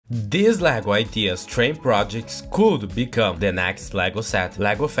These LEGO Ideas train projects could become the next LEGO set.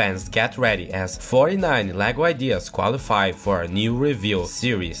 LEGO fans get ready as 49 LEGO Ideas qualify for a new reveal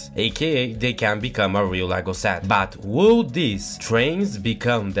series, aka they can become a real LEGO set. But will these trains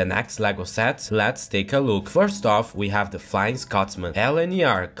become the next LEGO set? Let's take a look. First off, we have the Flying Scotsman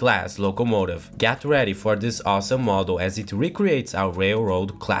LNER class locomotive. Get ready for this awesome model as it recreates a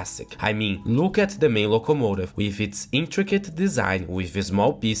railroad classic. I mean, look at the main locomotive with its intricate design with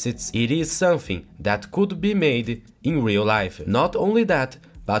small pieces. It is something that could be made in real life. Not only that,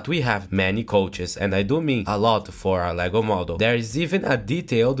 but we have many coaches, and I do mean a lot for a LEGO model. There is even a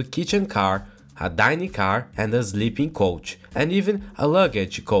detailed kitchen car, a dining car and a sleeping coach, and even a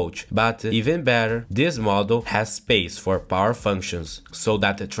luggage coach. But even better, this model has space for power functions, so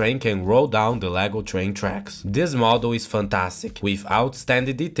that the train can roll down the LEGO train tracks. This model is fantastic, with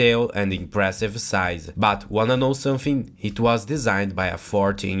outstanding detail and impressive size. But wanna know something? It was designed by a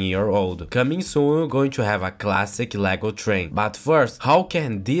 14-year-old. Coming soon, we're going to have a classic LEGO train. But first, how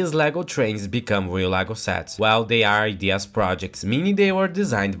can these LEGO trains become real LEGO sets? Well, they are ideas projects, meaning they were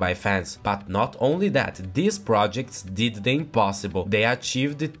designed by fans. But not only that, these projects did the impossible. They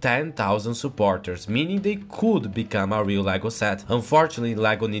achieved 10,000 supporters, meaning they could become a real LEGO set. Unfortunately,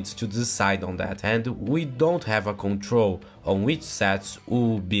 LEGO needs to decide on that, and we don't have a control on which sets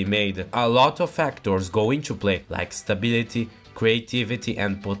will be made. A lot of factors go into play, like stability, creativity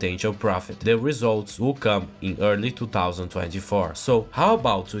and potential profit. The results will come in early 2024. So how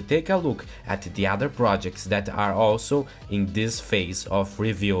about we take a look at the other projects that are also in this phase of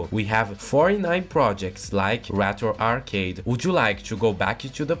review. We have 49 projects like Retro Arcade. Would you like to go back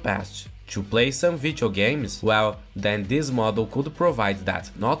to the past to play some video games? Well, then this model could provide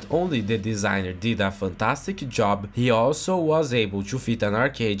that. Not only the designer did a fantastic job, he also was able to fit an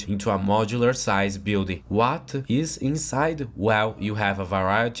arcade into a modular size building. What is inside? Well, you have a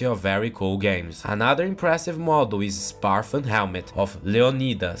variety of very cool games. Another impressive model is Spartan Helmet of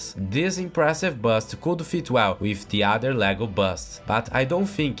Leonidas. This impressive bust could fit well with the other LEGO busts, but I don't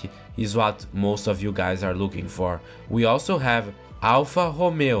think is what most of you guys are looking for. We also have Alfa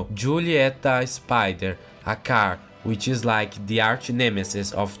Romeo Giulietta Spider, a car which is like the arch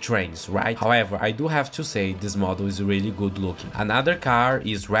nemesis of trains, right? However, I do have to say this model is really good looking. Another car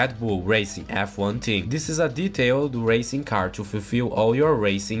is Red Bull Racing F1 Team. This is a detailed racing car to fulfill all your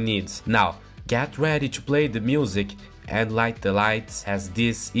racing needs. Now, get ready to play the music and light the lights, as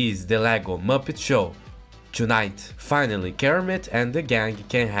this is the LEGO Muppet Show. Tonight, finally, Kermit and the gang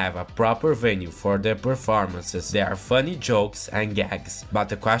can have a proper venue for their performances. There are funny jokes and gags. But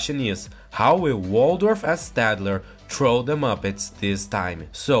the question is, how will Waldorf and Stadler throw the Muppets this time?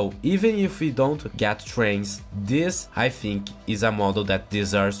 So, even if we don't get trains, this, I think, is a model that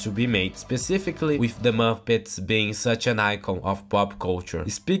deserves to be made, specifically with the Muppets being such an icon of pop culture.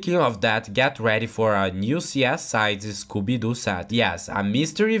 Speaking of that, get ready for a new CS size Scooby-Doo set. Yes, a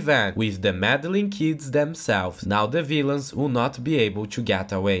mystery van with the meddling kids themselves. Now the villains will not be able to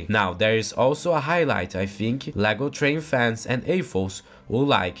get away. Now, there is also a highlight I think LEGO train fans and AFOLs will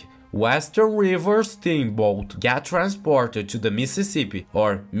like. Western River Steamboat get transported to the Mississippi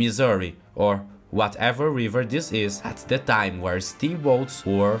or Missouri or whatever river this is at the time where steamboats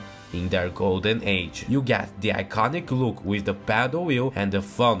were in their golden age. You get the iconic look with the paddle wheel and the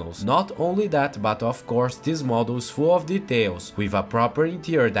funnels. Not only that, but of course this model is full of details with a proper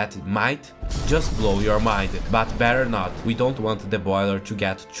interior that might just blow your mind, but better not. We don't want the boiler to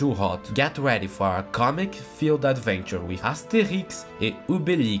get too hot. Get ready for a comic-filled adventure with Asterix et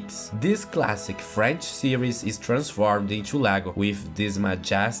Obelix. This classic French series is transformed into LEGO with this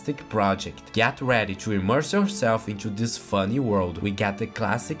majestic project. Get ready to immerse yourself into this funny world. We get the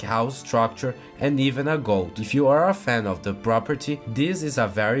classic house structure and even a goat. If you are a fan of the property, this is a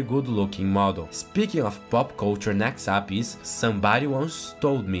very good looking model. Speaking of pop culture, next up is somebody once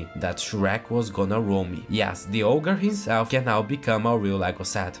told me that Shrek was gonna roll me. Yes, the ogre himself can now become a real LEGO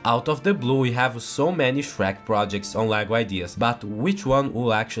set. Out of the blue, we have so many Shrek projects on LEGO Ideas, but which one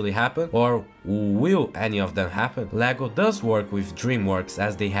will actually happen, or will any of them happen? LEGO does work with DreamWorks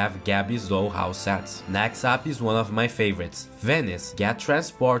as they have Gabby's dollhouse sets. Next up is one of my favorites, Venice. Get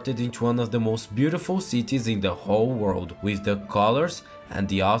transported into one of the most beautiful cities in the whole world with the colors and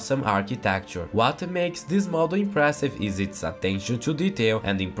the awesome architecture. What makes this model impressive is its attention to detail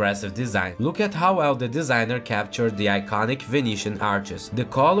and impressive design. Look at how well the designer captured the iconic Venetian arches. The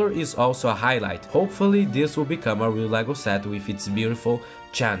color is also a highlight. Hopefully this will become a real LEGO set with its beautiful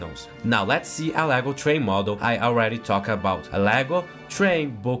channels. Now let's see a LEGO train model I already talked about. A LEGO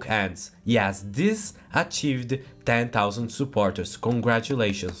train bookends. Yes, this achieved 10,000 supporters.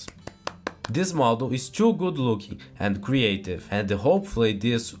 Congratulations. This model is too good looking and creative, and hopefully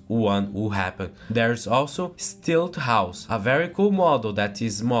this one will happen. There's also Stilt House, a very cool model that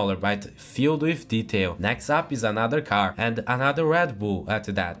is smaller but filled with detail. Next up is another car and another Red Bull at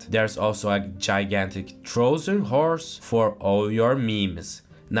that. There's also a gigantic Trojan horse for all your memes.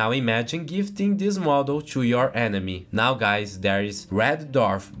 Now imagine gifting this model to your enemy. Now guys, there is Red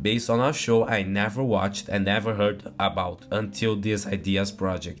Dwarf, based on a show I never watched and never heard about until this ideas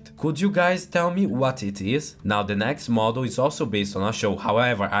project. Could you guys tell me what it is? Now the next model is also based on a show,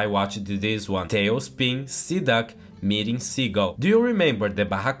 however I watched this one. Tailspin Sea Duck meeting Seagull. Do you remember the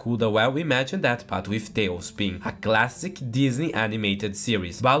Barracuda? Well, imagine that but with Tailspin, a classic Disney animated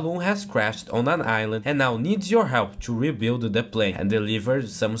series. Balloon has crashed on an island and now needs your help to rebuild the plane and deliver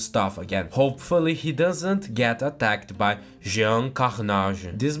some stuff again. Hopefully he doesn't get attacked by Jean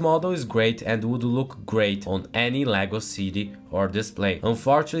Carnage. This model is great and would look great on any LEGO city or display.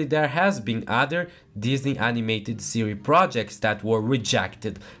 Unfortunately, there has been other Disney animated series projects that were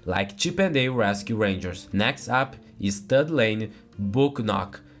rejected, like Chip and Dale Rescue Rangers. Next up is Stud Lane Book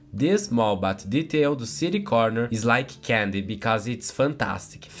Knock. This small but detailed city corner is like candy because it's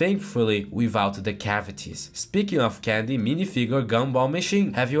fantastic, thankfully without the cavities. Speaking of candy, minifigure gumball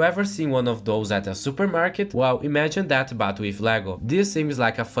machine. Have you ever seen one of those at a supermarket? Well, imagine that but with LEGO. This seems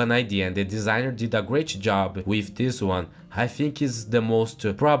like a fun idea and the designer did a great job with this one. I think is the most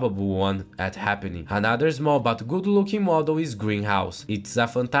probable one at happening. Another small but good looking model is Greenhouse. It's a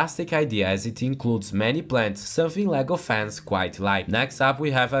fantastic idea as it includes many plants, something LEGO fans quite like. Next up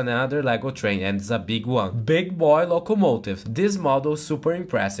we have another LEGO train and it's a big one. Big Boy Locomotive. This model is super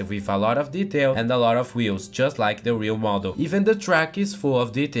impressive with a lot of detail and a lot of wheels, just like the real model. Even the track is full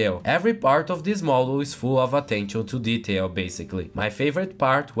of detail. Every part of this model is full of attention to detail basically. My favorite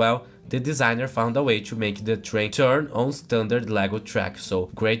part, well, the designer found a way to make the train turn on standard LEGO track, so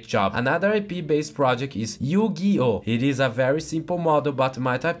great job. Another IP based project is Yu-Gi-Oh! It is a very simple model but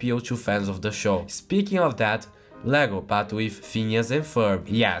might appeal to fans of the show. Speaking of that, LEGO but with Phineas and Ferb.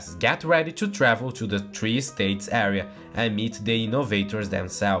 Yes, get ready to travel to the 3 states area and meet the innovators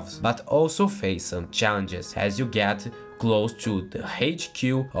themselves, but also face some challenges as you get close to the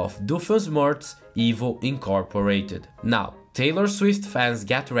HQ of Doofenshmirtz Evil Incorporated. Now, Taylor Swift fans,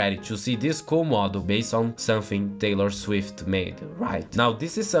 get ready to see this cool model based on something Taylor Swift made, right? Now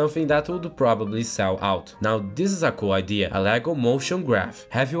this is something that would probably sell out. Now this is a cool idea, a LEGO motion graph.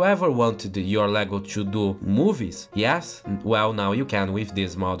 Have you ever wanted your LEGO to do movies? Yes? Well, now you can with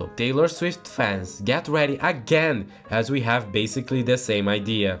this model. Taylor Swift fans, get ready again as we have basically the same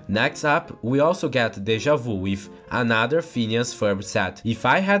idea. Next up, we also get Deja Vu with another Phineas Ferb set. If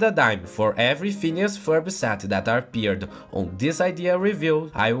I had a dime for every Phineas Ferb set that appeared on this idea review,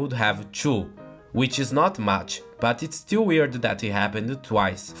 I would have 2, which is not much, but it's still weird that it happened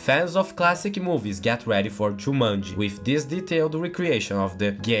twice. Fans of classic movies, get ready for Jumanji with this detailed recreation of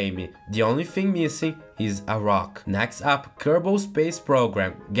the game. The only thing missing is a rock. Next up, Kerbal Space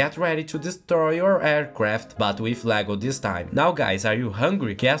Program. Get ready to destroy your aircraft, but with LEGO this time. Now guys, are you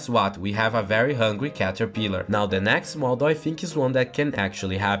hungry? Guess what? We have a very hungry caterpillar. Now the next model I think is one that can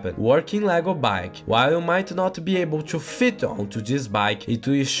actually happen. Working LEGO bike. While you might not be able to fit onto this bike, it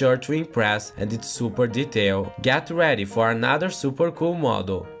is sure to impress and it's super detailed. Get ready for another super cool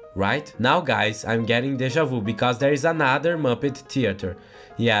model. Right? Now guys, I'm getting deja vu because there is another Muppet Theater.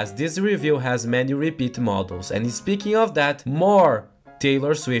 Yes, this review has many repeat models, and speaking of that, more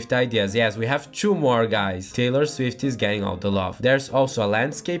Taylor Swift ideas. Yes, we have 2 more guys. Taylor Swift is getting all the love. There's also a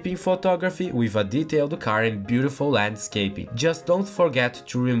landscaping photography with a detailed car and beautiful landscaping. Just don't forget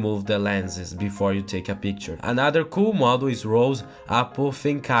to remove the lenses before you take a picture. Another cool model is Rose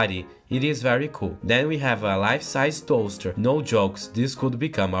Apothencary. It is very cool. Then we have a life-size toaster. No jokes, this could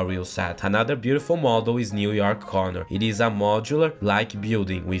become a real set. Another beautiful model is New York Corner. It is a modular-like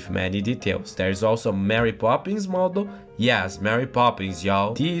building with many details. There is also Mary Poppins model. Yes, Mary Poppins,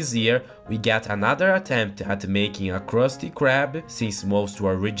 y'all. This year, we get another attempt at making a Krusty Krab, since most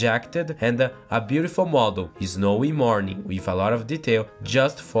were rejected, and a beautiful model, Snowy Morning, with a lot of detail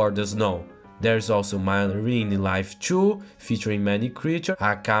just for the snow. There's also Marine Life 2, featuring many creatures,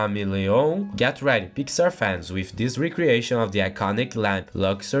 a chameleon. Get ready, Pixar fans, with this recreation of the iconic lamp,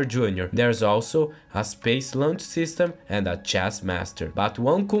 Luxor Jr. There's also a space launch system and a chess master. But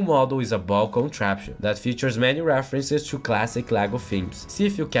one cool model is a ball contraption that features many references to classic LEGO themes. See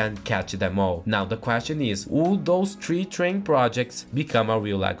if you can catch them all. Now the question is, will those 3 train projects become a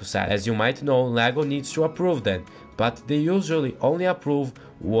real LEGO set? As you might know, LEGO needs to approve them, but they usually only approve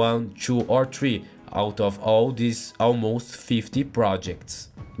 1, 2 or 3 out of all these almost 50 projects,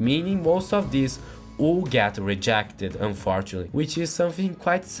 meaning most of these will get rejected, unfortunately, which is something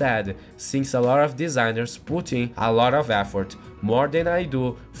quite sad since a lot of designers put in a lot of effort, more than I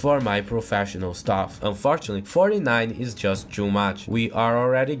do for my professional stuff. Unfortunately, 49 is just too much. We are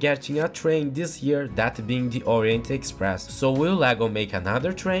already getting a train this year, that being the Orient Express. So will LEGO make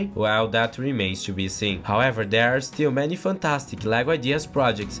another train? Well, that remains to be seen. However, there are still many fantastic LEGO Ideas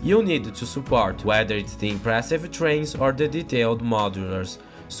projects you need to support, whether it's the impressive trains or the detailed modulars.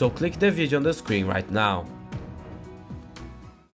 So click the video on the screen right now.